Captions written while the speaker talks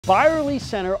Byerly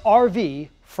Center RV,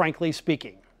 frankly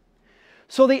speaking.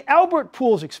 So the Albert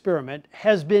Pujols experiment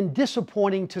has been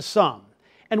disappointing to some.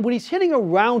 And when he's hitting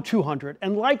around 200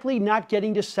 and likely not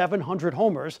getting to 700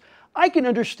 homers, I can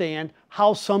understand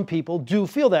how some people do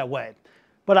feel that way.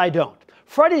 But I don't.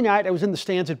 Friday night, I was in the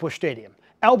stands at Busch Stadium.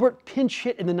 Albert pinch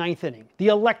hit in the 9th inning. The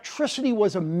electricity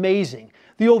was amazing.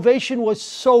 The ovation was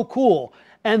so cool.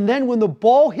 And then when the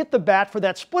ball hit the bat for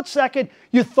that split second,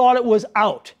 you thought it was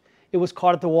out. It was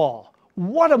caught at the wall.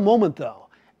 What a moment, though.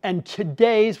 And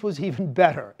today's was even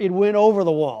better. It went over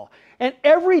the wall. And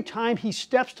every time he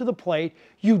steps to the plate,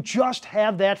 you just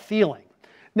have that feeling.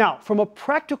 Now, from a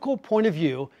practical point of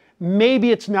view,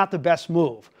 maybe it's not the best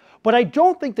move. But I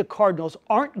don't think the Cardinals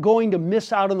aren't going to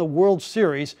miss out on the World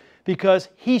Series because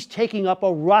he's taking up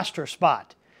a roster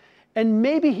spot. And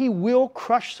maybe he will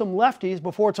crush some lefties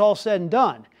before it's all said and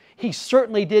done. He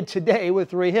certainly did today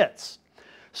with 3 hits.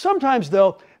 Sometimes,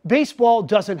 though, baseball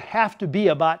doesn't have to be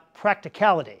about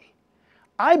practicality.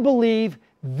 I believe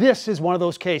this is one of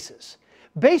those cases.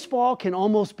 Baseball can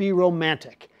almost be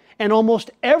romantic. And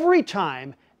almost every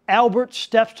time Albert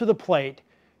steps to the plate,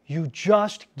 you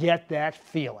just get that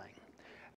feeling.